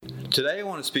Today I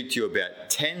want to speak to you about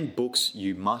 10 books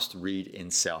you must read in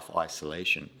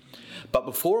self-isolation. But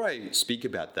before I speak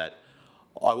about that,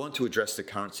 I want to address the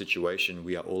current situation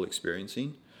we are all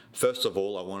experiencing. First of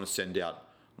all, I want to send out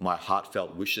my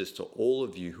heartfelt wishes to all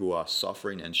of you who are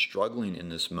suffering and struggling in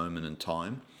this moment in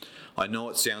time. I know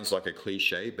it sounds like a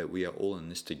cliche, but we are all in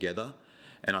this together.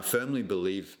 And I firmly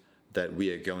believe that we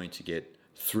are going to get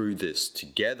through this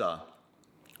together,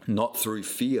 not through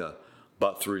fear,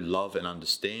 but through love and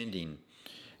understanding.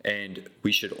 And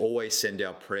we should always send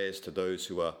our prayers to those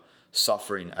who are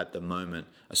suffering at the moment,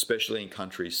 especially in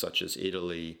countries such as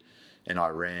Italy and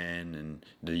Iran and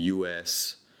the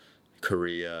US,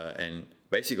 Korea, and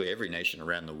basically every nation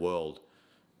around the world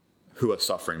who are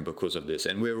suffering because of this.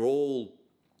 And we're all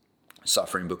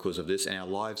suffering because of this, and our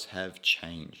lives have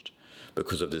changed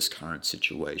because of this current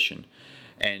situation.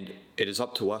 And it is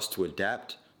up to us to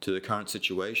adapt to the current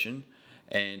situation.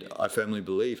 And I firmly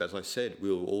believe, as I said,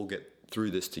 we will all get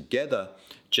through this together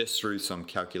just through some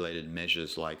calculated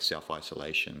measures like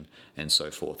self-isolation and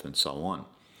so forth and so on.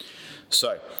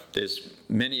 So there's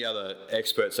many other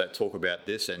experts that talk about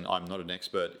this, and I'm not an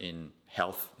expert in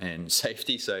health and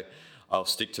safety, so I'll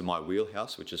stick to my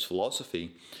wheelhouse, which is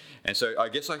philosophy. And so I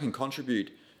guess I can contribute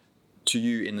to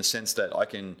you in the sense that I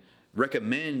can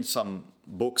recommend some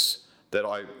books that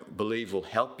I believe will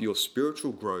help your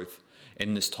spiritual growth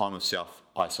in this time of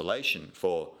self-isolation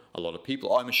for a lot of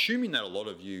people. I'm assuming that a lot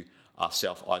of you are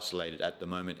self-isolated at the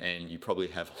moment, and you probably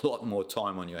have a lot more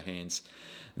time on your hands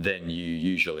than you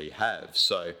usually have.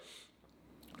 So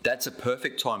that's a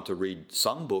perfect time to read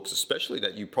some books, especially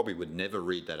that you probably would never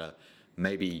read, that are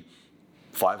maybe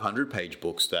 500-page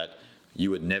books that you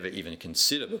would never even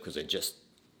consider because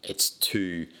it's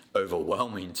too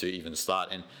overwhelming to even start.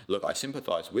 And look, I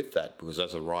sympathize with that because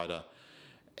as a writer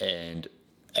and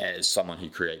as someone who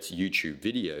creates YouTube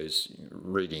videos,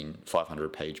 reading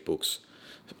 500-page books,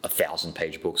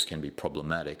 1,000-page books can be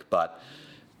problematic. But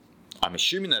I'm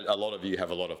assuming that a lot of you have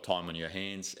a lot of time on your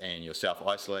hands and you're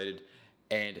self-isolated,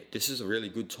 and this is a really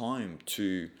good time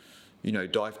to,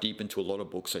 dive deep into a lot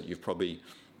of books that you've probably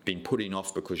been putting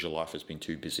off because your life has been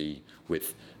too busy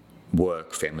with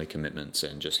work, family commitments,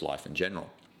 and just life in general.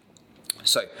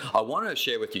 So I want to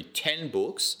share with you 10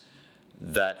 books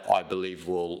that I believe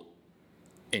will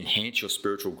enhance your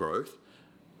spiritual growth,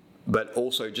 but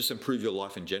also just improve your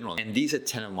life in general. And these are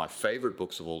 10 of my favorite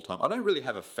books of all time. I don't really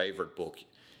have a favorite book.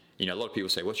 A lot of people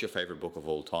say, what's your favorite book of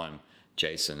all time,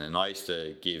 Jason? And I used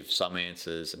to give some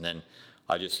answers, and then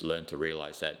I just learned to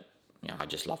realize that I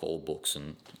just love all books.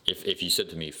 And if you said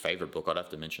to me favorite book, I'd have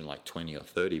to mention like 20 or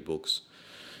 30 books,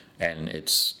 and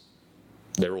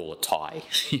they're all a tie.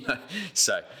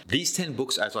 So these 10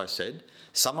 books, as I said,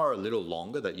 some are a little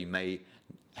longer that you may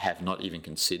have not even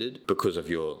considered because of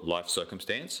your life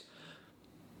circumstance.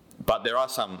 But there are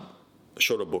some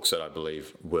shorter books that I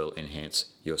believe will enhance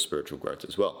your spiritual growth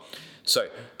as well. So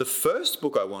the first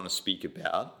book I want to speak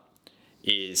about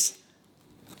is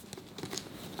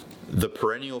The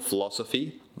Perennial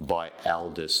Philosophy by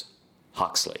Aldous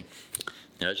Huxley.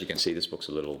 Now, as you can see, this book's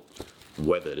a little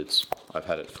weathered. I've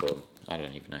had it for, I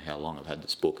don't even know how long I've had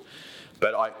this book.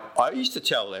 But I used to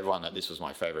tell everyone that this was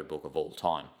my favorite book of all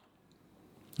time.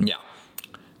 Now,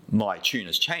 my tune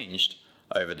has changed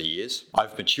over the years.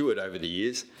 I've matured over the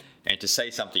years, and to say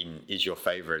something is your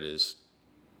favorite is,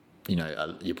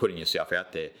 you're putting yourself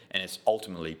out there, and it's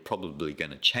ultimately probably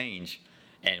going to change,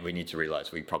 and we need to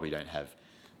realize we probably don't have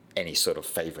any sort of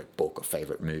favorite book or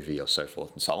favorite movie or so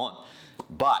forth and so on.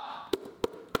 But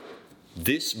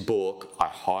this book I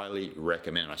highly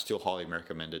recommend, and I still highly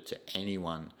recommend it to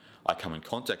anyone I come in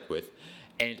contact with.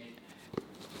 And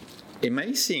it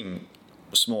may seem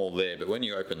small there, but when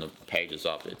you open the pages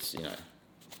up, it's,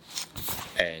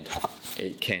 and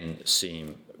it can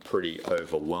seem pretty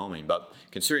overwhelming. But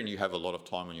considering you have a lot of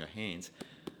time on your hands,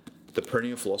 The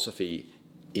Perennial Philosophy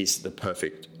is the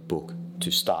perfect book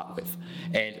to start with.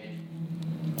 And,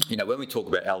 when we talk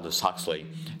about Aldous Huxley,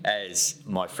 as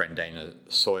my friend Dana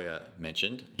Sawyer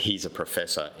mentioned, he's a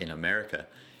professor in America.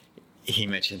 He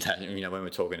mentioned that, when we're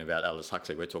talking about Aldous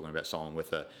Huxley, we're talking about someone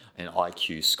with an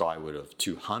IQ skyward of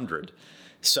 200.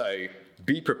 So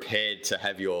be prepared to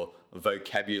have your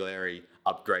vocabulary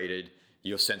upgraded,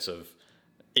 your sense of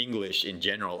English in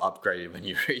general upgraded when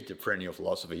you read The Perennial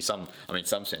Philosophy. Some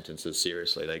sentences,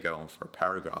 seriously, they go on for a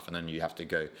paragraph, and then you have to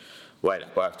go, wait,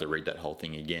 I have to read that whole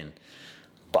thing again.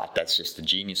 But that's just the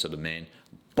genius of the man.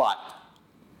 But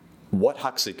what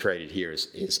Huxley created here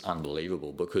is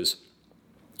unbelievable, because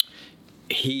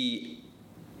he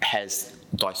has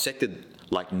dissected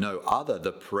like no other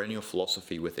the perennial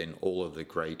philosophy within all of the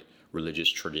great religious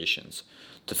traditions,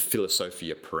 the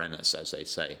philosophia perennis, as they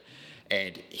say.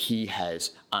 And he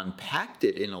has unpacked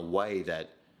it in a way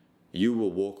that you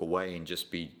will walk away and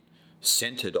just be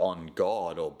centered on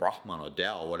God or Brahman or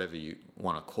Tao, or whatever you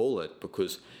want to call it,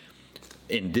 because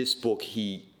in this book,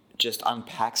 he just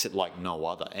unpacks it like no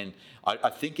other. And I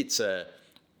think it's a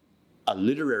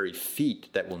literary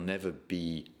feat that will never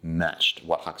be matched,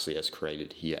 what Huxley has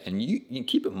created here. And you can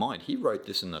keep in mind, he wrote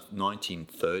this in the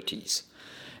 1930s.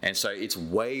 And so it's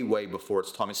way, way before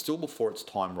its time. It's still before its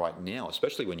time right now,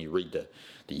 especially when you read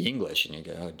the English and you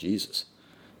go, oh, Jesus,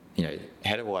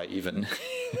 how do I even,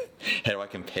 how do I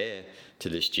compare to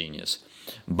this genius?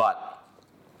 But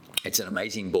it's an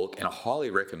amazing book, and I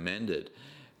highly recommend it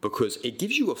because it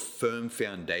gives you a firm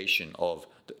foundation of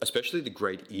especially the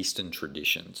great Eastern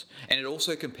traditions. And it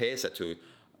also compares that to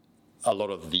a lot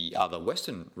of the other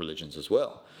Western religions as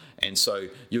well. And so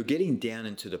you're getting down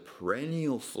into the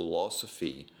perennial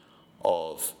philosophy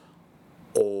of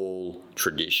all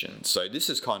traditions. So this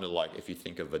is kind of like, if you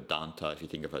think of Vedanta, if you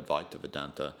think of Advaita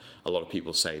Vedanta, a lot of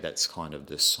people say that's kind of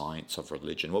the science of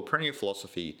religion. Well, perennial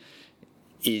philosophy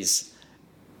is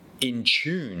in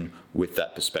tune with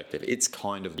that perspective. It's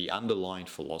kind of the underlying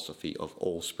philosophy of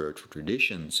all spiritual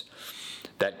traditions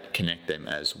that connect them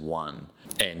as one.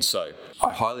 And so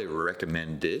I highly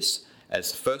recommend this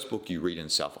as the first book you read in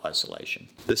self-isolation.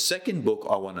 The second book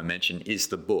I want to mention is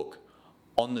the book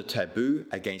On the Taboo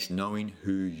Against Knowing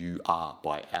Who You Are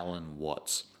by Alan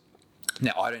Watts.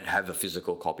 Now, I don't have a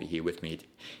physical copy here with me.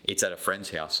 It's at a friend's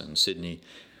house in Sydney.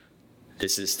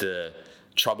 This is the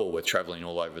trouble with traveling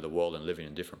all over the world and living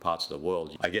in different parts of the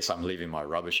world. I guess I'm leaving my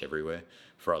rubbish everywhere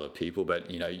for other people, but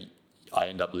I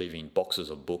end up leaving boxes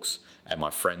of books at my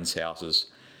friends' houses,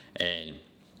 and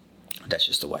that's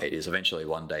just the way it is. Eventually,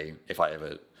 one day, if I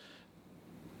ever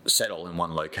settle in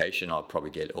one location, I'll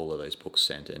probably get all of those books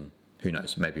sent and who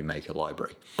knows, maybe make a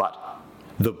library. But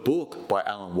the book by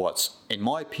Alan Watts, in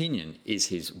my opinion, is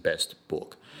his best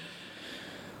book.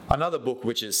 Another book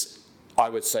which is, I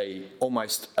would say,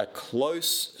 almost a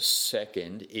close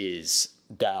second is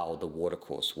Tao, The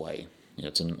Watercourse Way.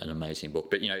 It's an amazing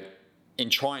book. But, in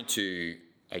trying to,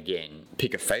 again,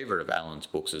 pick a favorite of Alan's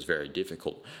books is very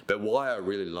difficult. But why I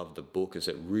really love the book is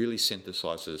it really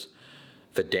synthesizes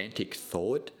Vedantic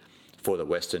thought for the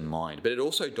Western mind. But it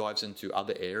also dives into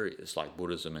other areas like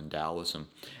Buddhism and Taoism.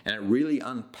 And it really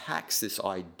unpacks this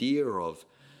idea of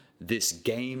this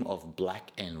game of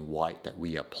black and white that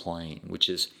we are playing, which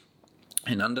is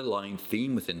an underlying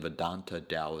theme within Vedanta,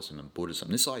 Taoism, and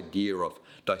Buddhism. This idea of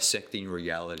dissecting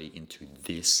reality into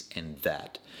this and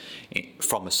that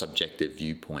from a subjective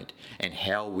viewpoint, and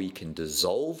how we can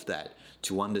dissolve that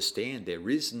to understand there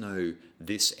is no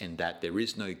this and that, there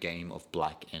is no game of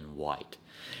black and white.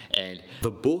 And the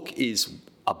book is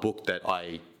a book that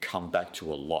I come back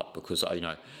to a lot because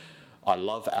I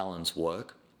love Alan's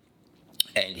work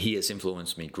and he has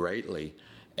influenced me greatly.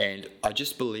 And I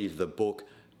just believe the book,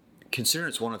 considering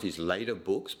it's one of his later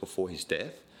books before his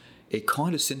death, it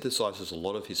kind of synthesizes a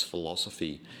lot of his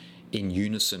philosophy in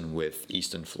unison with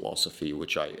Eastern philosophy,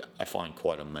 which I find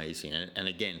quite amazing. And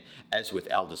again, as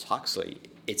with Aldous Huxley,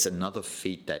 it's another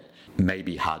feat that may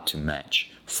be hard to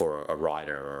match for a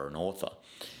writer or an author.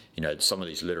 Some of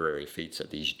these literary feats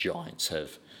that these giants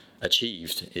have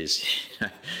achieved is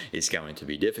going to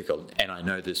be difficult. And I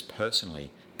know this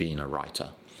personally, being a writer.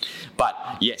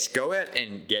 But yes, go out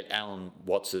and get Alan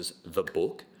Watts's The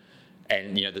Book.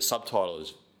 And, the subtitle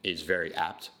is very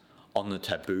apt. On the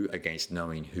Taboo Against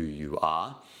Knowing Who You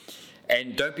Are.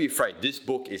 And don't be afraid, this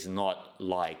book is not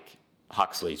like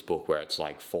Huxley's book where it's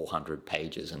like 400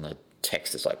 pages and the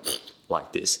text is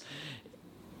like this.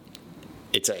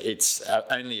 It's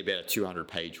only about a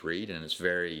 200-page read, and it's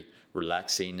very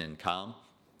relaxing and calm.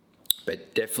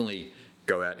 But definitely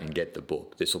go out and get the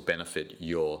book. This will benefit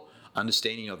your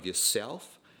understanding of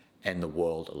yourself and the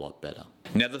world a lot better.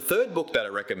 Now, the third book that I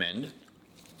recommend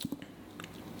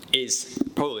is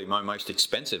probably my most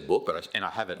expensive book, and I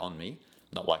have it on me,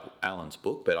 not like Alan's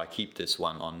book, but I keep this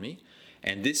one on me.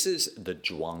 And this is the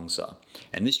Zhuangzi.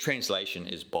 And this translation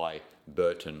is by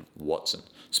Burton Watson.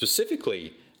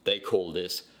 Specifically, they call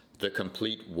this The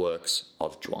Complete Works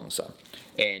of Zhuangzi.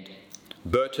 And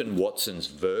Burton Watson's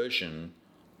version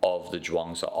of the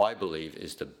Zhuangzi, I believe,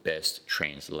 is the best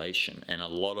translation. And a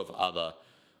lot of other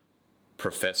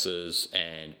professors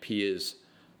and peers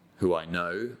who I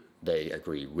know, they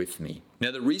agree with me.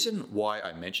 Now, the reason why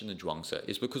I mention the Zhuangzi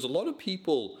is because a lot of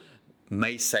people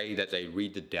may say that they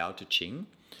read the Tao Te Ching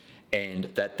and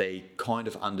that they kind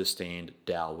of understand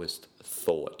Taoist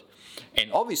thought.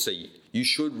 And obviously, you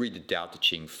should read the Tao Te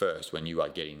Ching first when you are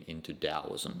getting into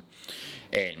Taoism.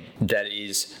 And that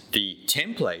is the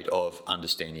template of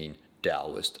understanding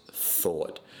Taoist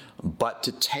thought. But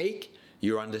to take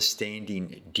your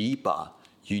understanding deeper,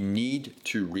 you need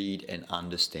to read and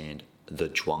understand the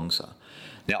Zhuangzi.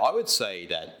 Now, I would say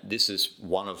that this is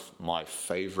one of my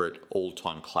favorite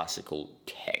all-time classical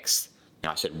texts.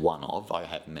 Now, I said one of, I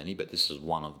have many, but this is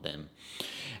one of them.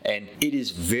 And it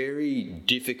is very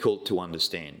difficult to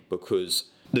understand because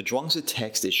the Zhuangzi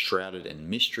text is shrouded in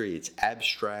mystery, it's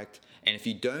abstract, and if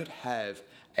you don't have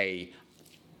a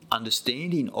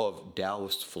understanding of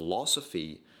Taoist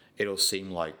philosophy, it'll seem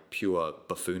like pure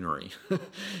buffoonery.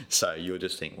 So you'll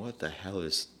just think, what the hell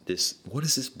is this? What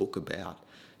is this book about?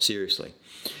 Seriously.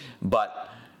 But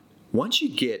once you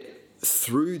get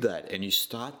through that and you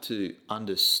start to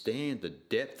understand the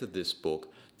depth of this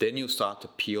book, then you'll start to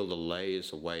peel the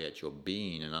layers away at your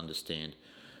being and understand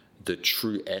the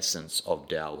true essence of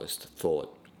Taoist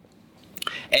thought.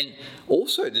 And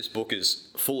also this book is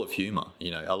full of humor.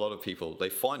 You know, a lot of people, they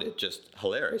find it just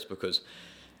hilarious because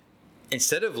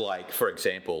instead of like, for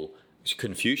example,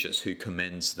 Confucius, who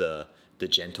commends the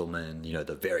gentleman, you know,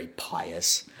 the very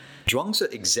pious,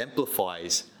 Zhuangzi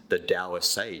exemplifies the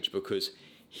Taoist sage because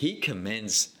he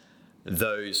commends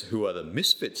those who are the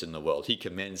misfits in the world. He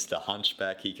commends the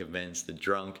hunchback, he commends the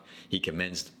drunk, he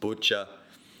commends the butcher.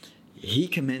 He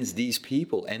commends these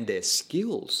people and their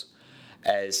skills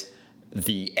as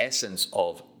the essence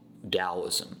of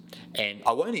Taoism. And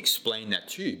I won't explain that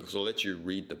to you because I'll let you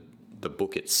read the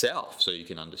book itself so you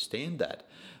can understand that.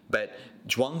 But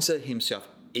Zhuangzi himself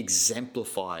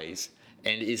exemplifies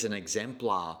and is an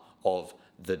exemplar of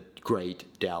the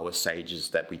great Taoist sages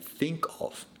that we think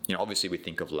of. You know, obviously we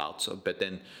think of Lao Tzu, but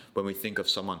then when we think of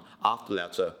someone after Lao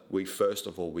Tzu, we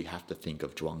have to think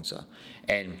of Zhuangzi.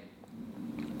 And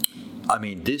I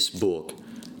mean, this book,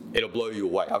 it'll blow you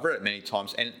away. I've read it many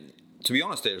times, and to be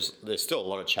honest, there's still a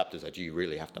lot of chapters that you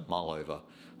really have to mull over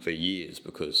for years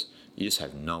because you just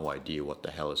have no idea what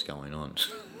the hell is going on.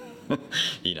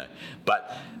 You know,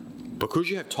 but because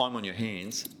you have time on your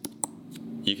hands,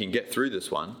 you can get through this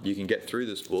one, you can get through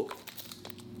this book,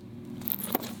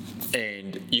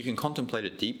 and you can contemplate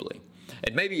it deeply.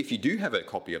 And maybe if you do have a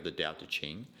copy of the Tao Te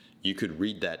Ching, you could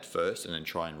read that first and then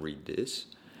try and read this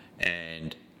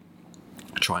and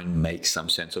try and make some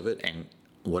sense of it and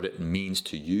what it means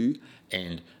to you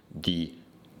and the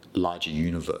larger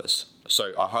universe.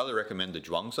 So I highly recommend the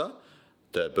Zhuangzi,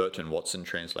 the Burton Watson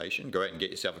translation. Go out and get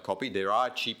yourself a copy. There are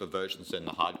cheaper versions than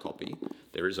the hard copy.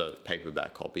 There is a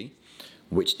paperback copy,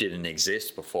 which didn't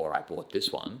exist before I bought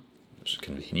this one, which is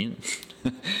convenient.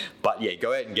 But yeah,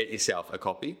 go out and get yourself a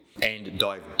copy and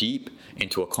dive deep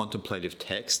into a contemplative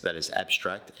text that is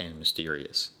abstract and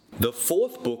mysterious. The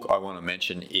fourth book I want to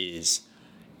mention is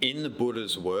In the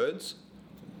Buddha's Words,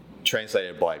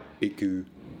 translated by Bhikkhu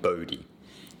Bodhi.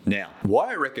 Now,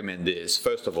 why I recommend this,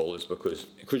 first of all, is because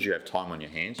you have time on your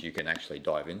hands, you can actually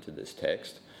dive into this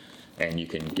text and you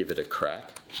can give it a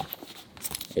crack.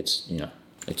 It's, you know,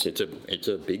 it's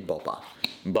a big bopper.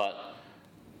 But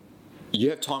you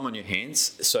have time on your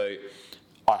hands, so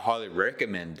I highly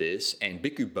recommend this, and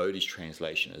Bhikkhu Bodhi's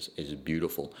translation is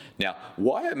beautiful. Now,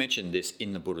 why I mention this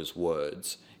In the Buddha's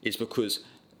Words is because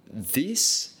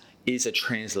this is a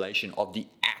translation of the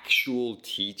actual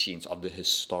teachings of the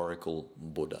historical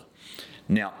Buddha.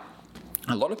 Now,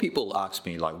 a lot of people ask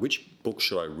me, like, which book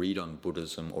should I read on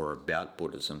Buddhism or about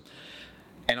Buddhism?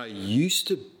 And I used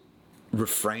to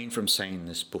refrain from saying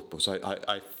this book because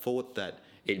I thought that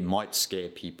it might scare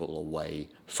people away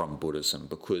from Buddhism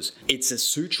because it's a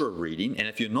sutra reading, and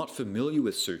if you're not familiar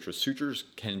with sutras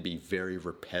can be very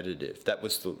repetitive. That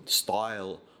was the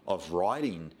style of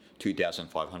writing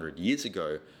 2,500 years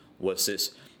ago, was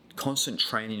this constant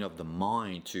training of the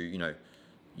mind to, you know,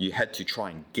 you had to try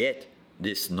and get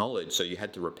this knowledge, so you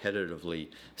had to repetitively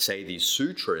say these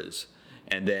sutras,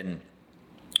 and then,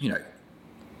 you know,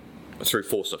 through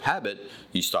force of habit,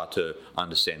 you start to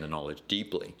understand the knowledge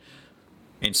deeply.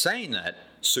 In saying that,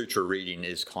 sutra reading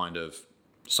is kind of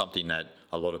something that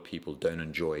a lot of people don't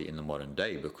enjoy in the modern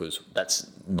day because that's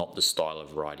not the style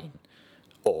of writing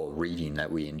or reading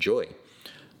that we enjoy.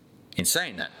 In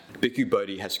saying that, Bhikkhu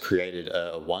Bodhi has created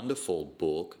a wonderful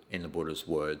book, In the Buddha's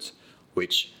Words,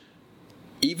 which,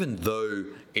 even though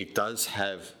it does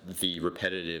have the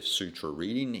repetitive sutra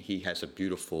reading, he has a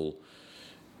beautiful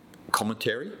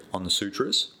commentary on the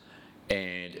sutras,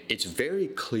 and it's very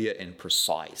clear and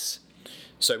precise.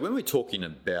 So when we're talking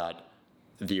about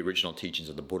the original teachings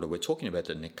of the Buddha, we're talking about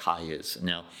the Nikayas.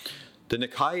 Now, the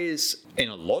Nikayas in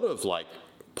a lot of like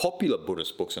popular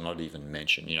Buddhist books are not even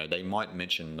mentioned. You know, they might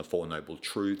mention the Four Noble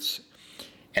Truths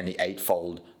and the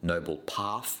Eightfold Noble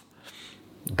Path,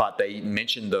 but they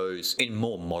mention those in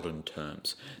more modern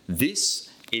terms.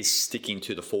 This is sticking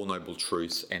to the Four Noble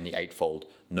Truths and the Eightfold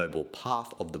Noble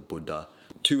Path of the Buddha,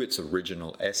 to its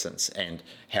original essence and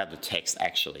how the text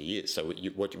actually is. So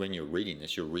when you're reading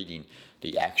this, you're reading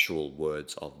the actual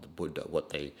words of the Buddha, what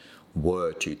they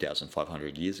were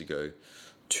 2,500 years ago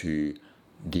to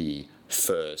the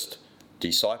first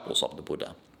disciples of the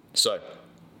Buddha. So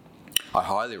I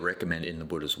highly recommend In the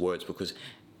Buddha's Words, because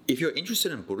if you're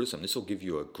interested in Buddhism, this will give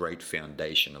you a great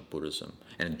foundation of Buddhism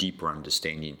and a deeper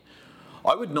understanding.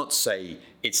 I would not say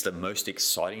it's the most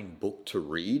exciting book to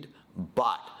read,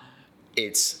 but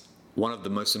it's one of the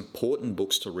most important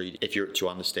books to read if you're to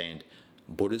understand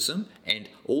Buddhism, and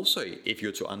also if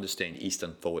you're to understand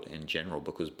Eastern thought in general,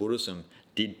 because Buddhism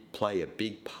did play a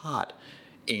big part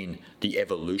in the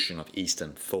evolution of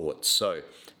Eastern thought. So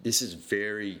this is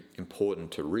very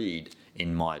important to read,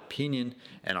 in my opinion,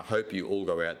 and I hope you all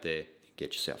go out there and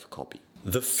get yourself a copy.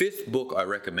 The fifth book I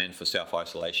recommend for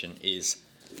self-isolation is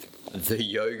The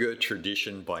Yoga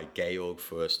Tradition by Georg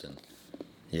Fürsten.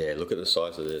 Yeah, look at the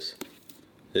size of this.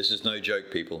 This is no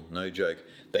joke, people, no joke.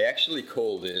 They actually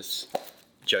call this,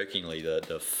 jokingly,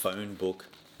 the phone book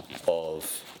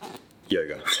of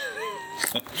yoga.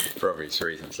 For obvious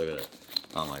reasons, look at it.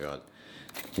 Oh my God.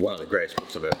 One of the greatest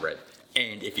books I've ever read.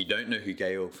 And if you don't know who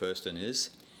Georg Fürsten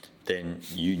is, then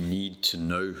you need to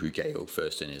know who Georg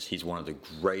Fürsten is. He's one of the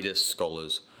greatest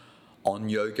scholars on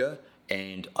yoga,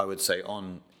 and I would say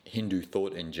on Hindu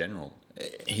thought in general.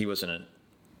 He was an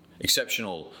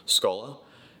exceptional scholar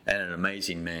and an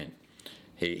amazing man.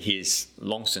 He's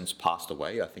long since passed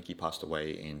away. I think he passed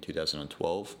away in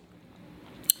 2012.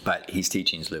 But his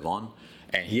teachings live on,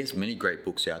 and he has many great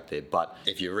books out there. But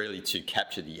if you're really to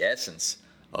capture the essence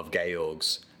of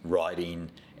Georg's writing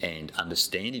and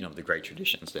understanding of the great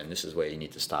traditions, then this is where you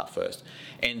need to start first.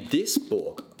 And this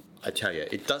book, I tell you,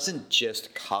 it doesn't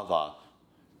just cover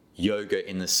yoga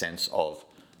in the sense of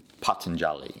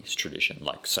Patanjali's tradition,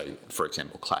 like, so, for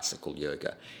example, classical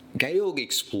yoga. Georg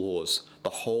explores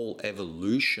the whole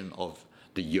evolution of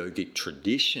the yogic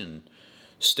tradition,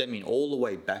 stemming all the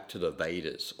way back to the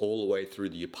Vedas, all the way through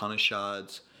the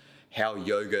Upanishads, how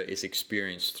yoga is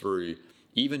experienced through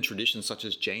even traditions such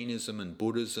as Jainism and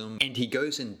Buddhism. And he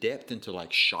goes in depth into like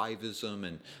Shaivism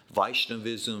and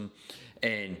Vaishnavism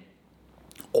and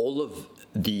all of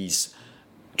these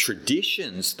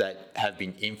traditions that have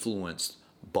been influenced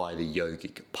by the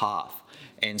yogic path.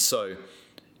 And so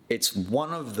it's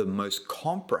one of the most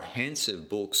comprehensive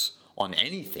books on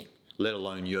anything, let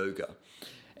alone yoga.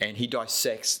 And he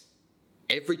dissects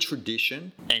every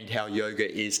tradition and how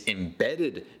yoga is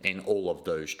embedded in all of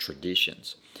those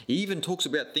traditions. He even talks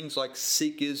about things like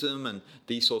Sikhism and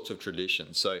these sorts of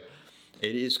traditions. So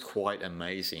it is quite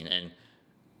amazing. And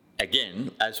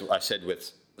again, as I said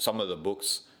with some of the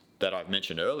books that I've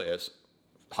mentioned earlier,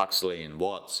 Huxley and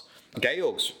Watts,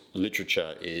 Georg's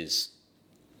literature is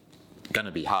going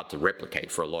to be hard to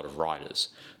replicate for a lot of writers,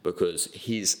 because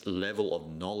his level of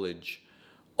knowledge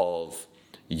of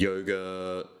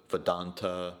yoga,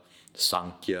 Vedanta,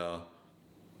 Sankhya,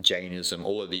 Jainism,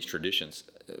 all of these traditions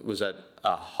was at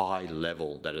a high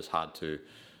level that is hard to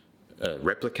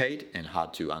replicate and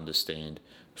hard to understand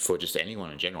for just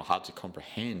anyone in general, hard to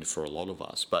comprehend for a lot of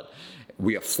us. But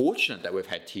we are fortunate that we've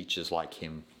had teachers like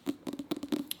him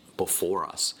before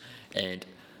us. And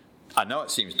I know it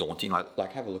seems daunting,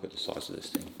 like have a look at the size of this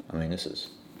thing. I mean, this is,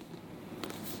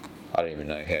 I don't even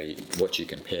know what you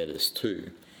compare this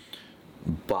to,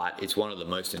 but it's one of the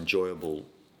most enjoyable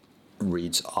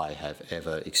reads I have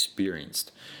ever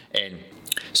experienced. And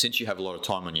since you have a lot of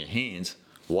time on your hands,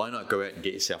 why not go out and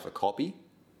get yourself a copy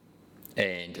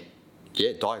and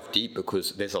dive deep,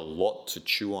 because there's a lot to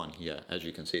chew on here. As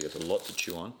you can see, there's a lot to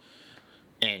chew on.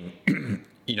 And,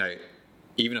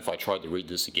 even if I tried to read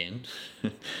this again,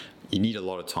 you need a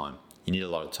lot of time.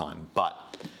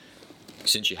 But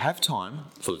since you have time,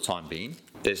 for the time being,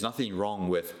 there's nothing wrong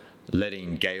with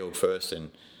letting Georg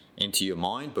Fürsten into your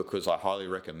mind, because I highly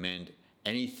recommend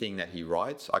anything that he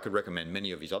writes. I could recommend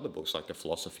many of his other books, like The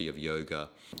Philosophy of Yoga,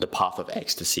 The Path of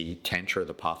Ecstasy, Tantra,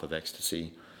 The Path of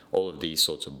Ecstasy, all of these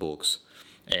sorts of books.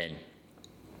 And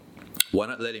why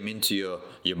not let him into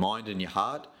your mind and your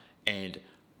heart? And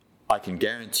I can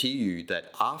guarantee you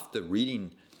that after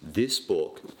reading this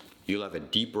book, you'll have a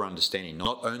deeper understanding,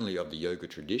 not only of the yoga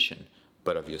tradition,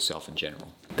 but of yourself in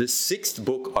general. The sixth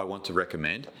book I want to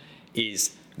recommend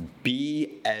is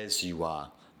Be As You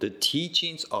Are, The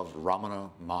Teachings of Ramana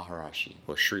Maharishi,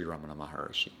 or Sri Ramana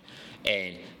Maharishi.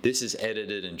 And this is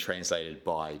edited and translated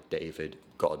by David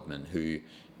Godman, who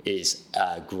is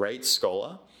a great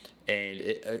scholar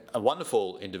and a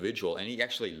wonderful individual. And he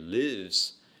actually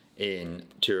lives in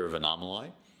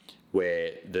Tiruvannamalai,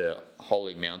 where the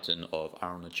holy mountain of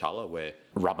Arunachala, where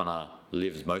Ramana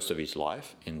lives most of his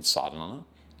life in sadhana.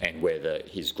 and where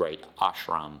his great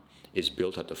ashram is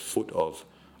built at the foot of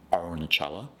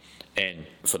Arunachala. And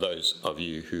for those of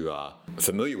you who are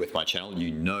familiar with my channel,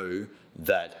 you know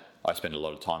that I spend a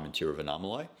lot of time in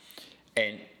Tiruvannamalai.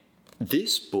 And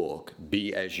this book,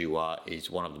 Be As You Are,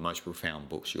 is one of the most profound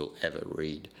books you'll ever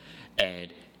read.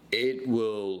 And it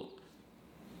will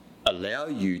allow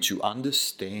you to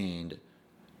understand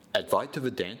Advaita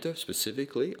Vedanta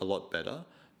specifically a lot better.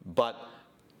 But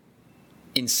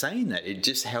in saying that, it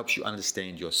just helps you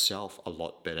understand yourself a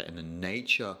lot better and the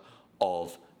nature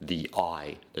of the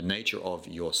I, the nature of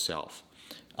yourself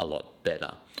a lot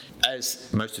better.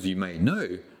 As most of you may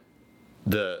know,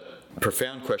 the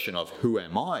profound question of who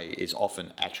am I is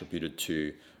often attributed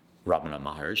to Ramana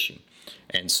Maharishi.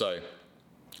 And so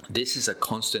this is a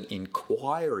constant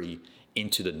inquiry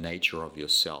into the nature of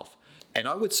yourself. And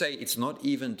I would say it's not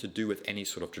even to do with any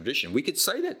sort of tradition. We could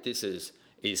say that this is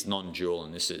non-dual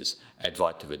and this is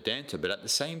Advaita Vedanta, but at the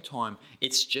same time,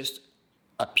 it's just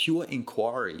a pure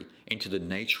inquiry into the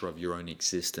nature of your own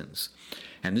existence.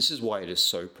 And this is why it is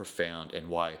so profound and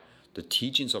why the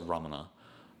teachings of Ramana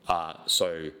are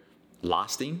so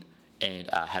lasting and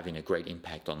are having a great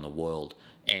impact on the world.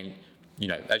 And, you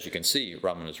know, as you can see,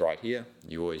 Ramana's right here.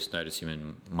 You always notice him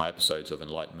in my episodes of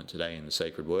Enlightenment Today and the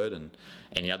Sacred Word and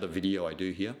any other video I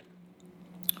do here.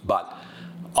 But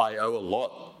I owe a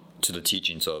lot to the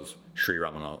teachings of Sri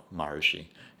Ramana Maharishi,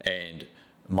 and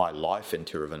my life in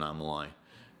Tiruvannamalai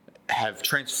have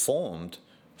transformed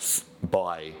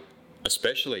by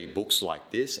especially books like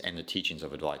this and the teachings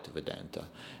of Advaita Vedanta.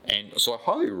 And so I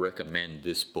highly recommend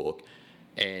this book,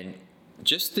 and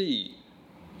just the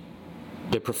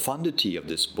profundity of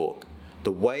this book,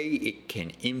 the way it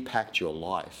can impact your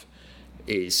life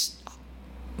is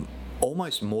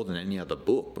almost more than any other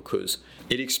book, because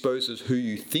it exposes who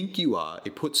you think you are.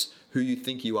 It puts who you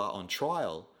think you are on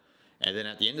trial, and then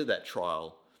at the end of that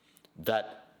trial,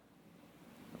 that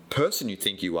person you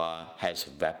think you are has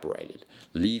evaporated,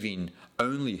 leaving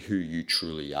only who you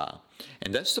truly are.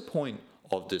 And that's the point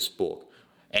of this book.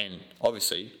 And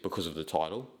obviously, because of the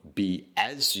title, Be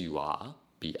As You Are,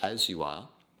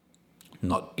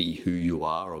 not be who you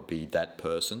are or be that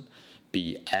person.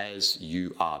 Be as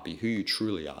you are, be who you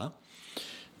truly are,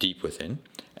 deep within.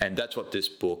 And that's what this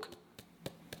book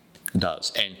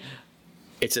does. And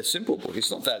it's a simple book.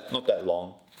 It's not that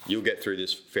long. You'll get through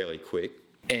this fairly quick.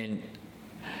 And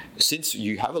since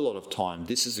you have a lot of time,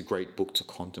 this is a great book to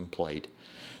contemplate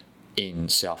in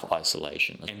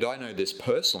self-isolation. And I know this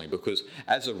personally because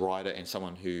as a writer and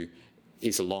someone who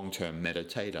is a long-term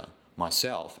meditator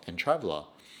myself and traveler,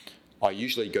 I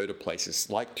usually go to places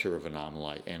like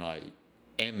Tiruvannamalai, and I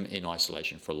am in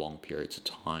isolation for long periods of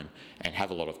time and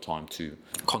have a lot of time to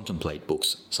contemplate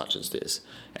books such as this.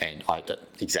 And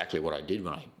that's exactly what I did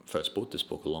when I first bought this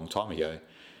book a long time ago.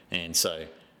 And so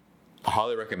I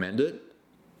highly recommend it.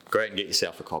 Go ahead and get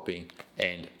yourself a copy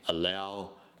and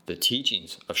allow the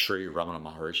teachings of Sri Ramana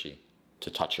Maharishi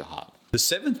to touch your heart. The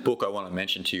seventh book I want to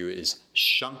mention to you is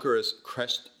Shankara's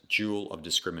Crest Jewel of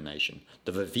Discrimination,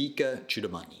 the Viveka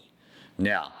Chudamani.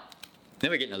 Now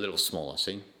we're getting a little smaller,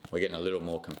 see? We're getting a little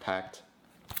more compact.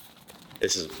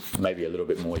 This is maybe a little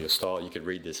bit more your style. You could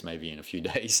read this maybe in a few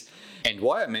days. And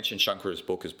why I mentioned Shankara's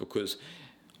book is because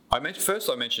I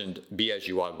mentioned Be As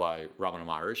You Are by Ramana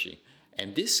Maharishi.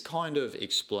 And this kind of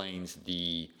explains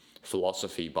the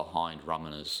philosophy behind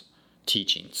Ramana's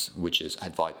teachings, which is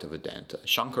Advaita Vedanta.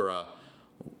 Shankara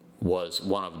was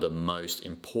one of the most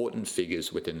important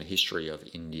figures within the history of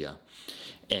India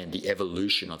and the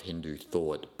evolution of Hindu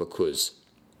thought, because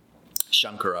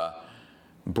Shankara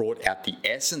brought out the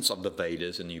essence of the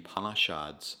Vedas and the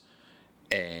Upanishads,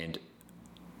 and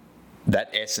that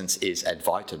essence is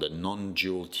Advaita, the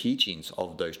non-dual teachings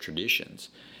of those traditions.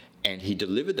 And he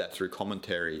delivered that through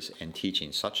commentaries and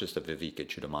teachings such as the Viveka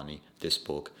Chudamani, this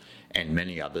book, and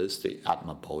many others, the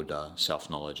Atma Bodha,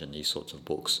 Self-Knowledge, and these sorts of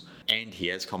books. And he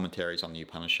has commentaries on the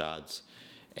Upanishads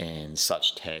and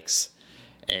such texts.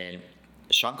 And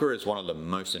Shankara is one of the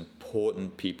most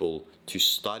important people to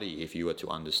study if you were to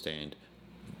understand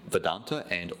Vedanta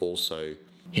and also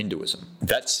Hinduism.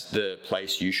 That's the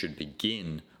place you should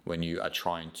begin when you are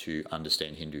trying to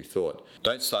understand Hindu thought.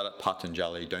 Don't start at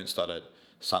Patanjali, don't start at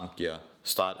Sankhya,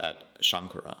 start at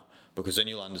Shankara, because then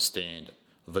you'll understand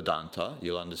Vedanta,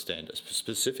 you'll understand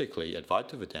specifically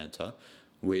Advaita Vedanta,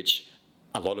 which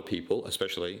a lot of people,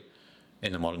 especially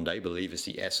in the modern day, believe is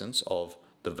the essence of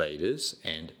the Vedas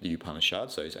and the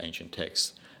Upanishads, those ancient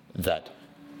texts that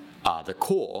are the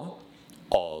core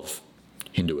of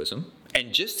Hinduism.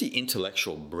 And just the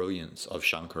intellectual brilliance of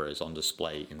Shankara is on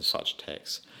display in such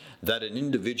texts, that an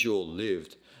individual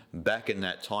lived back in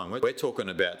that time, we're talking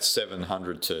about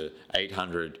 700 to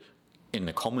 800 in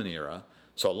the Common Era,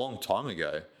 so a long time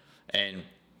ago, and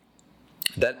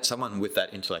that someone with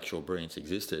that intellectual brilliance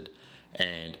existed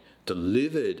and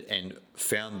delivered and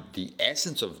found the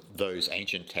essence of those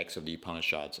ancient texts of the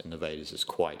Upanishads and the Vedas is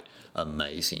quite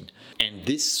amazing. And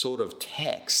this sort of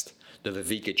text, the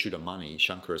Viveka Chudamani,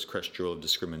 Shankara's crest jewel of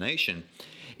discrimination,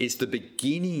 is the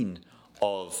beginning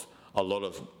of a lot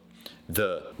of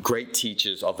the great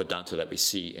teachers of Vedanta that we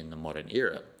see in the modern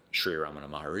era. Sri Ramana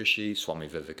Maharishi, Swami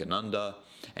Vivekananda,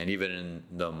 and even in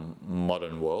the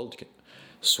modern world,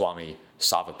 Swami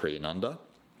Sarvapriyananda.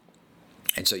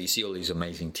 And so you see all these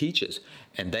amazing teachers,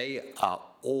 and they are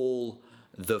all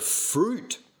the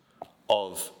fruit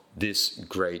of this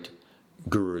great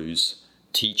guru's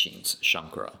teachings,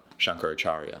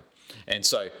 Shankaracharya. And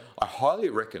so I highly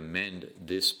recommend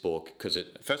this book because,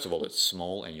 first of all, it's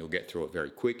small and you'll get through it very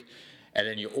quick. And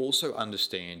then you also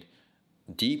understand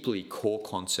deeply core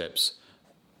concepts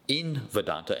in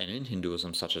Vedanta and in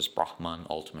Hinduism, such as Brahman,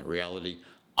 ultimate reality,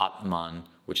 Atman,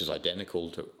 which is identical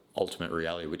to ultimate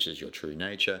reality, which is your true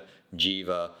nature,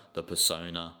 Jiva, the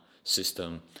persona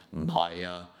system,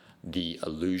 Maya, the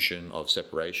illusion of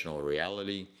separation or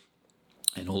reality,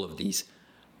 and all of these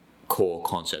core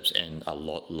concepts and a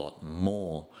lot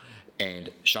more. And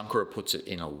Shankara puts it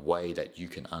in a way that you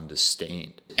can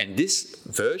understand. And this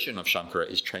version of Shankara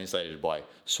is translated by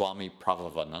Swami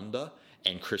Prabhavananda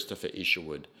and Christopher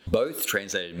Isherwood. Both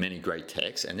translated many great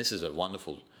texts, and this is a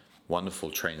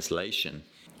wonderful translation.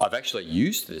 I've actually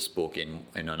used this book in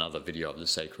another video of the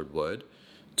Sacred Word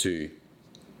to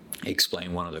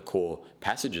explain one of the core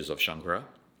passages of Shankara.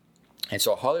 And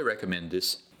so I highly recommend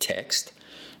this text,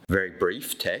 very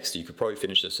brief text. You could probably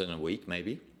finish this in a week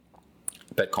maybe,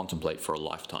 but contemplate for a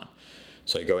lifetime.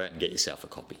 So go out and get yourself a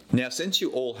copy. Now, since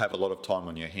you all have a lot of time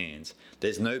on your hands,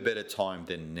 there's no better time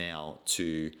than now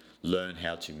to learn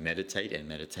how to meditate and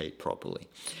meditate properly.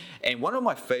 And one of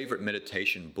my favorite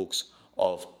meditation books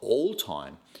of all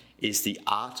time is The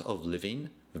Art of Living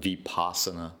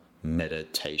Vipassana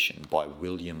Meditation by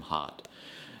William Hart.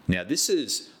 Now, this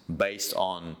is based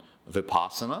on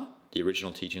Vipassana, the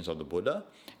original teachings of the Buddha,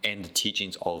 and the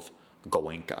teachings of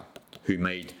Goenka, who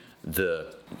made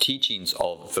the teachings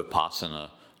of Vipassana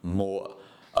more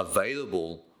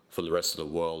available for the rest of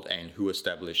the world, and who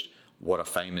established what are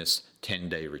famous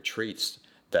 10-day retreats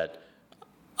that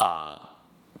are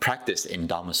practiced in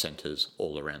Dharma centers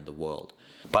all around the world.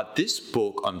 But this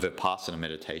book on Vipassana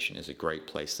meditation is a great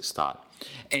place to start.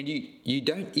 And you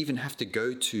don't even have to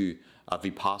go to a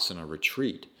Vipassana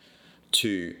retreat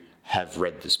to have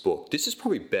read this book. This is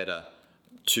probably better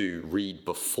to read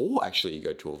before actually you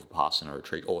go to a Vipassana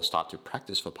retreat or start to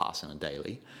practice Vipassana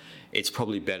daily. It's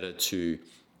probably better to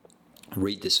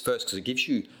read this first because it gives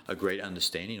you a great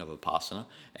understanding of Vipassana.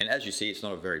 And as you see, it's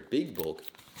not a very big book,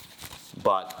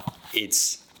 but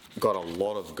it's got a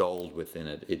lot of gold within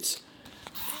it. It's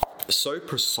so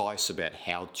precise about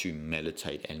how to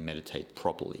meditate and meditate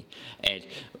properly. And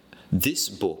this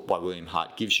book by William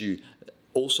Hart gives you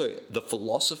also the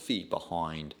philosophy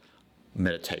behind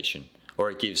meditation, or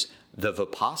it gives the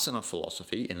Vipassana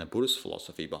philosophy and the Buddhist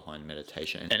philosophy behind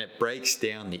meditation. And it breaks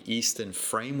down the Eastern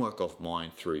framework of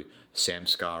mind through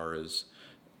samskaras,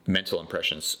 mental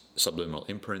impressions, subliminal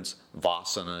imprints,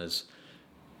 vasanas,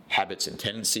 habits and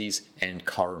tendencies, and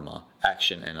karma,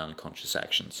 action and unconscious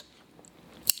actions.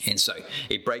 And so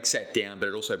it breaks that down, but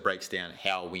it also breaks down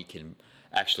how we can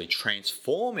actually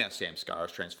transform our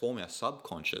samskaras, transform our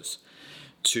subconscious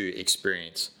to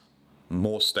experience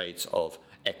more states of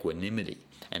equanimity.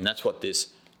 And that's what this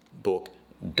book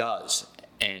does.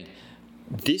 And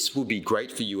this will be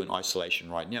great for you in isolation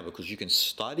right now because you can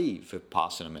study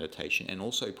Vipassana meditation and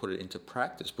also put it into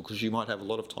practice because you might have a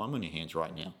lot of time on your hands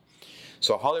right now.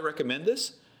 So I highly recommend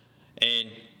this. And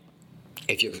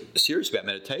if you're serious about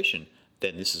meditation,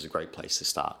 then this is a great place to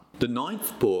start. The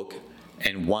 9th book,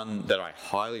 and one that I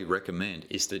highly recommend,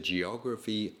 is The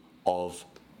Geography of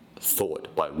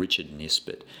Thought by Richard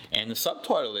Nisbett. And the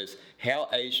subtitle is How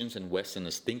Asians and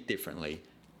Westerners Think Differently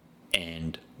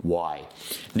and Why.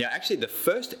 Now, actually, the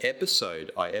first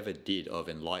episode I ever did of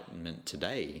Enlightenment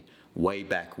Today, way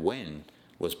back when,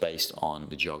 was based on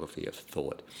The Geography of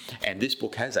Thought. And this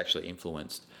book has actually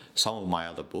influenced some of my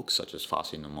other books, such as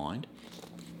Fasting the Mind.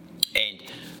 And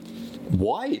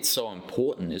why it's so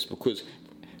important is because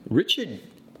Richard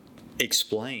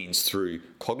explains through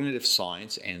cognitive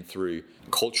science and through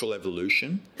cultural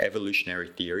evolution, evolutionary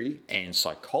theory, and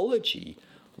psychology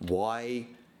why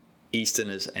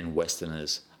Easterners and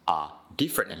Westerners are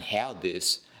different and how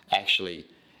this actually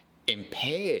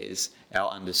impairs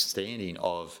our understanding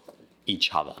of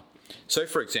each other. So,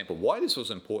 for example, why this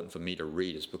was important for me to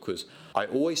read is because I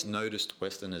always noticed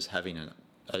Westerners having an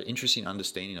interesting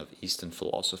understanding of Eastern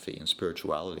philosophy and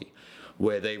spirituality,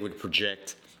 where they would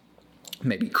project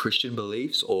maybe Christian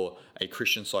beliefs or a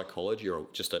Christian psychology or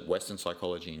just a Western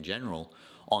psychology in general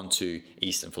onto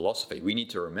Eastern philosophy. We need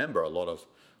to remember a lot of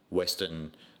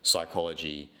Western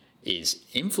psychology is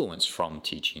influenced from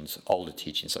teachings, older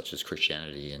teachings such as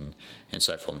Christianity and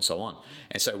so forth and so on.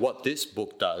 And so what this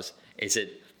book does is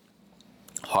it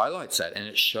highlights that, and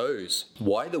it shows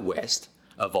why the West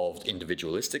evolved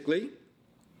individualistically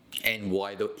and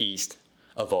why the East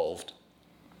evolved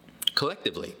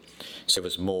collectively. So it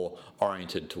was more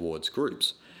oriented towards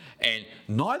groups. And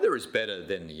neither is better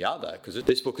than the other, because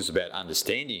this book is about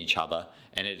understanding each other,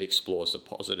 and it explores the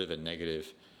positive and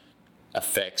negative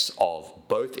effects of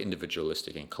both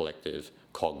individualistic and collective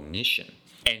cognition,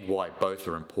 and why both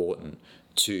are important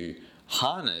to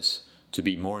harness to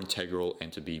be more integral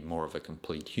and to be more of a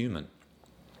complete human.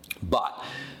 But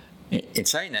in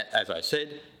saying that, as I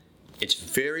said, it's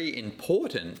very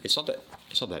important. It's not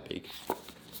that big.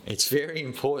 It's very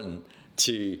important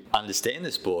to understand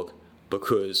this book,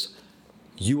 because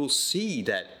you will see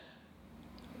that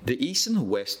the East and the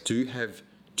West do have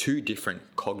two different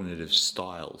cognitive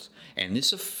styles, and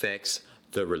this affects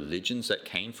the religions that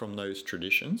came from those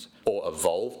traditions or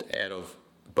evolved out of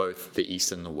both the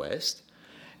East and the West.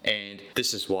 And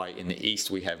this is why in the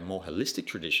East we have more holistic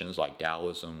traditions like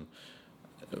Taoism,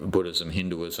 Buddhism,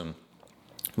 Hinduism,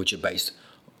 which are based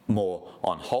more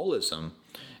on holism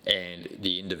and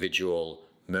the individual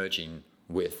merging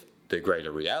with the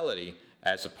greater reality,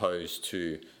 as opposed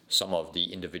to some of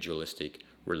the individualistic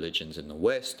religions in the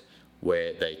West,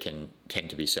 where they can tend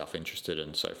to be self-interested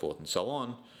and so forth and so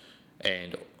on,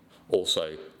 and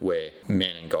also where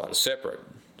man and God are separate.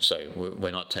 So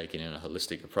we're not taking in a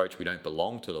holistic approach. We don't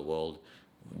belong to the world.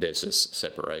 There's this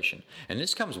separation. And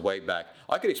this comes way back.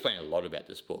 I could explain a lot about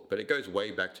this book, but it goes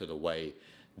way back to the way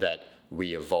that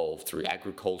we evolved through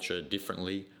agriculture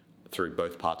differently through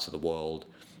both parts of the world,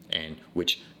 and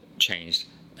which changed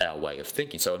our way of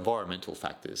thinking. So environmental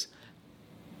factors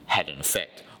had an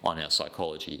effect on our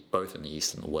psychology, both in the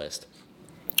East and the West.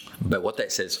 But what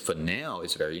that says for now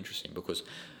is very interesting, because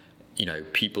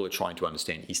people are trying to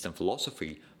understand Eastern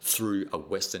philosophy through a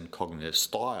Western cognitive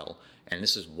style. And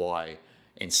this is why,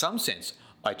 in some sense,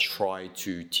 I try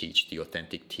to teach the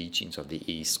authentic teachings of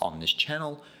the East on this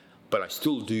channel, but I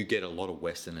still do get a lot of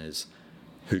Westerners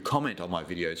who comment on my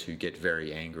videos who get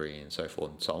very angry and so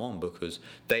forth and so on, because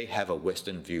they have a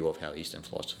Western view of how Eastern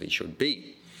philosophy should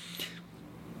be.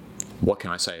 What can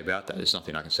I say about that? There's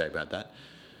nothing I can say about that.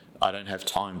 I don't have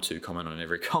time to comment on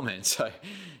every comment, so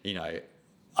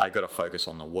I got to focus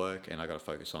on the work, and I got to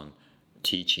focus on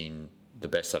teaching the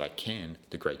best that I can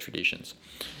the great traditions.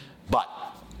 But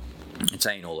in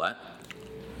saying all that,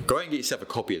 go and get yourself a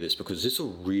copy of this, because this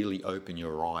will really open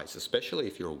your eyes, especially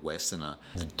if you're a Westerner,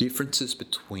 the differences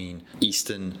between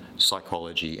Eastern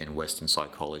psychology and Western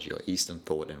psychology, or Eastern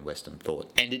thought and Western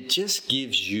thought. And it just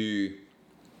gives you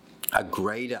a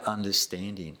greater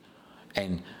understanding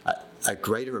and a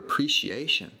greater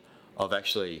appreciation of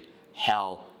actually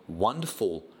how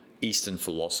wonderful Eastern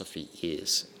philosophy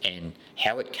is, and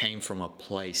how it came from a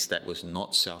place that was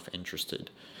not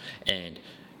self-interested. And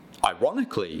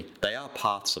ironically, they are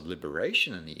paths of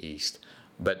liberation in the East,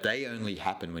 but they only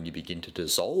happen when you begin to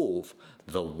dissolve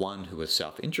the one who is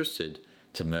self-interested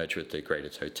to merge with the greater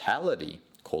totality,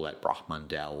 call that Brahman,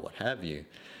 Tao, what have you.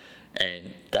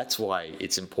 And that's why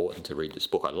it's important to read this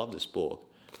book. I love this book.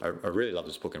 I really love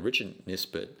this book. And Richard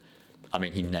Nisbett,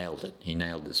 he nailed it. He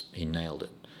nailed it.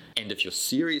 And if you're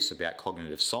serious about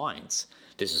cognitive science,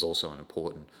 this is also an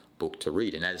important book to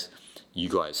read. And as you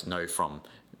guys know from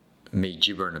me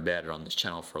gibbering about it on this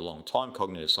channel for a long time,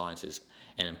 cognitive science is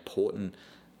an important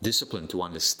discipline to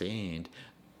understand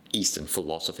Eastern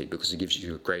philosophy, because it gives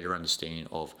you a greater understanding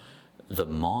of the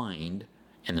mind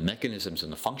and the mechanisms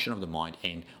and the function of the mind,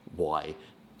 and why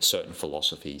certain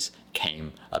philosophies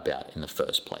came about in the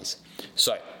first place.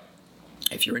 So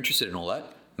if you're interested in all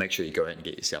that, make sure you go out and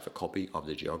get yourself a copy of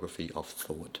The Geography of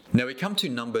Thought. Now we come to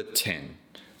number 10,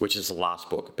 which is the last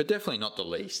book, but definitely not the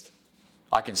least.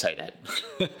 I can say that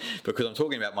because I'm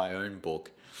talking about my own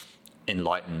book,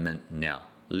 Enlightenment Now.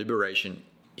 Liberation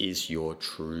is your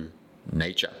true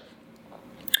nature.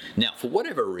 Now, for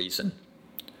whatever reason,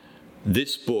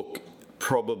 this book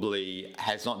probably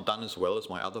has not done as well as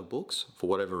my other books, for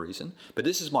whatever reason, but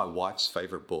this is my wife's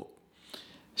favorite book.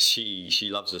 She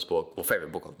loves this book, or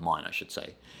favorite book of mine, I should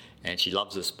say, and she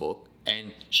loves this book,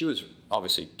 and she was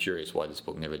obviously curious why this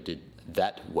book never did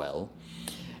that well,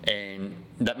 and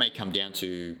that may come down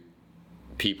to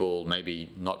people maybe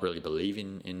not really believe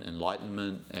in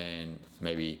enlightenment, and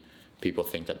maybe people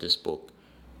think that this book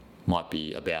might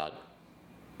be about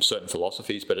certain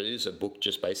philosophies, but it is a book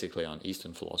just basically on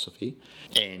Eastern philosophy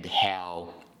and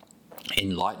how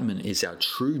enlightenment is our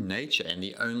true nature, and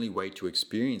the only way to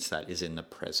experience that is in the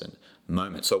present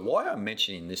moment. So why I'm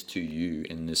mentioning this to you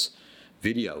in this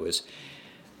video is,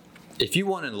 if you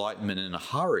want enlightenment in a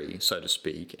hurry, so to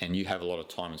speak, and you have a lot of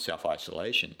time in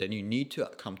self-isolation, then you need to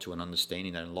come to an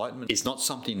understanding that enlightenment is not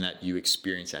something that you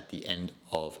experience at the end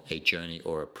of a journey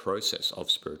or a process of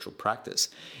spiritual practice.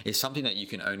 It's something that you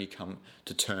can only come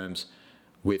to terms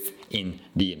with in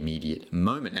the immediate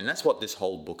moment. And that's what this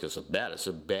whole book is about. It's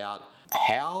about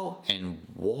how and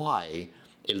why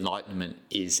enlightenment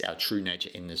is our true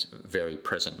nature in this very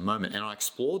present moment. And I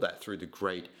explore that through the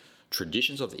great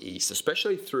traditions of the East,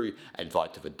 especially through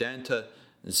Advaita Vedanta,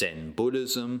 Zen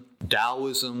Buddhism,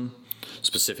 Taoism,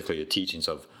 specifically the teachings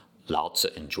of Lao Tzu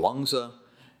and Zhuangzi,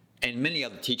 and many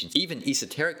other teachings, even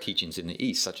esoteric teachings in the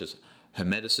East, such as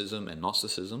Hermeticism and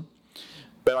Gnosticism.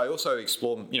 But I also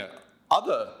explore,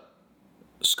 other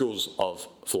schools of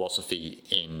philosophy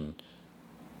in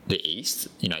the East,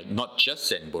 not just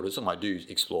Zen Buddhism. I do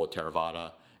explore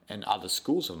Theravada and other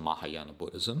schools of Mahayana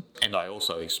Buddhism. And I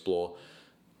also explore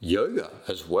yoga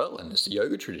as well, and it's the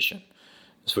yoga tradition,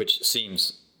 which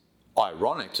seems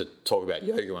ironic to talk about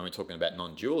yoga when we're talking about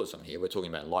non-dualism here. We're talking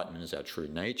about enlightenment as our true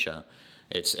nature.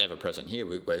 It's ever present here.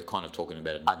 We're kind of talking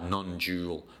about a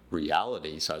non-dual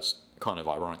reality, so it's kind of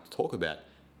ironic to talk about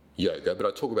yoga, but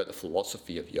I talk about the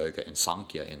philosophy of yoga and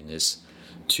Sankhya in this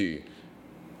to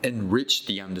enrich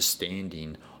the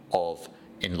understanding of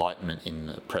enlightenment in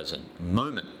the present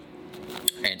moment.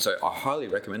 And so I highly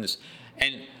recommend this.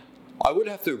 And I would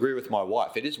have to agree with my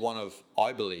wife. It is one of,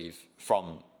 I believe,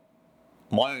 from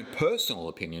my own personal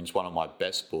opinions, one of my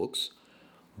best books,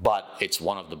 but it's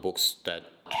one of the books that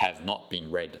have not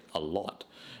been read a lot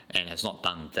and has not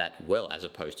done that well, as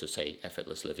opposed to, say,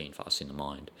 Effortless Living, Fasting the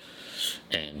Mind,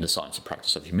 and The Science and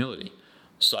Practice of Humility.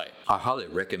 So I highly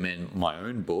recommend my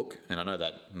own book, and I know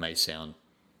that may sound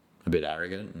a bit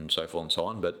arrogant and so forth and so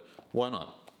on, but why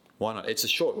not? Why not? It's a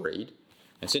short read,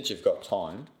 and since you've got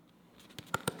time,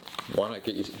 why not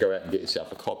go out and get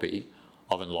yourself a copy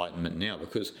of Enlightenment Now?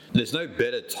 Because there's no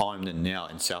better time than now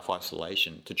in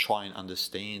self-isolation to try and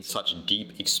understand such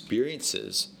deep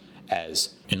experiences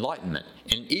as enlightenment.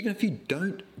 And even if you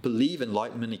don't believe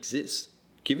enlightenment exists,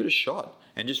 give it a shot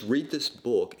and just read this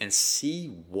book and see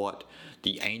what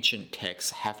the ancient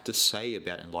texts have to say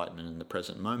about enlightenment in the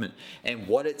present moment, and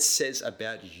what it says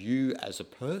about you as a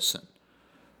person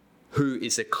who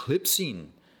is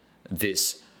eclipsing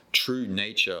this true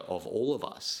nature of all of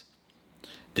us,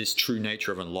 this true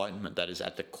nature of enlightenment that is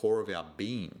at the core of our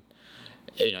being.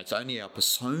 It's only our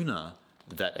persona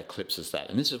that eclipses that.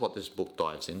 And this is what this book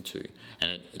dives into.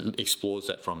 And it explores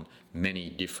that from many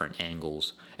different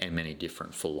angles and many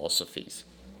different philosophies.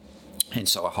 And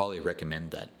so I highly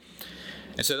recommend that.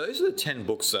 And so those are the 10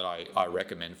 books that I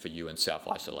recommend for you in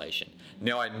self-isolation.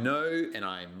 Now, I know, and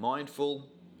I'm mindful,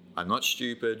 I'm not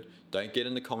stupid, don't get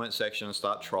in the comment section and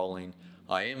start trolling.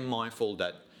 I am mindful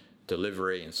that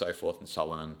delivery and so forth and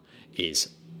so on is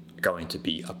going to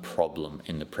be a problem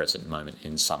in the present moment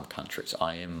in some countries.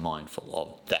 I am mindful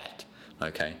of that.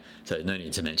 Okay, so no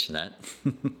need to mention that.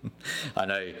 I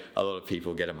know a lot of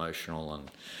people get emotional on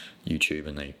YouTube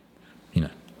and they,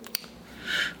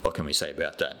 what can we say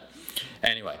about that?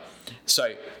 Anyway,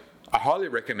 so I highly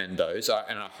recommend those,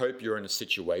 and I hope you're in a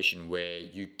situation where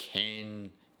you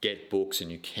can get books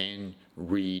and you can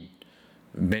read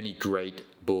many great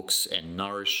books and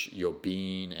nourish your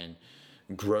being and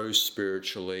grow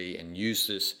spiritually and use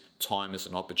this time as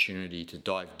an opportunity to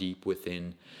dive deep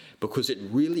within, because it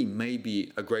really may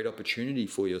be a great opportunity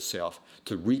for yourself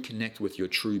to reconnect with your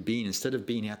true being instead of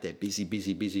being out there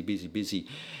busy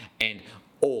and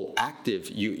all active.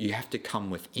 You have to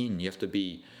come within. You have to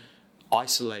be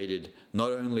isolated,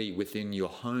 not only within your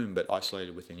home, but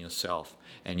isolated within yourself.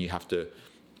 And you have to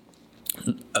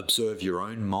observe your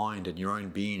own mind and your own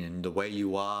being and the way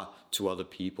you are to other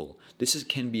people. This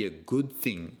can be a good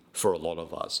thing for a lot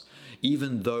of us,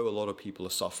 even though a lot of people are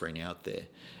suffering out there,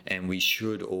 and we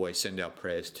should always send our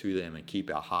prayers to them and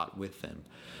keep our heart with them.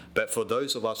 But for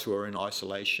those of us who are in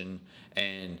isolation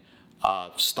and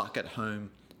are stuck at home,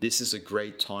 this is a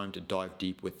great time to dive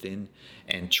deep within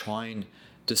and try and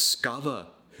discover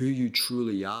who you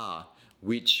truly are,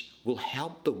 which will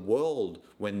help the world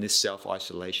when this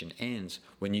self-isolation ends,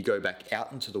 when you go back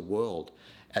out into the world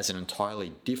as an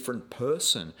entirely different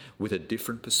person with a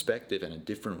different perspective and a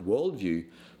different worldview,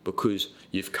 because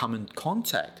you've come in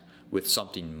contact with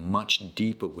something much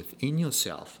deeper within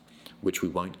yourself, which we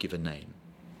won't give a name.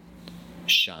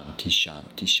 Shanti,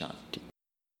 Shanti, Shanti.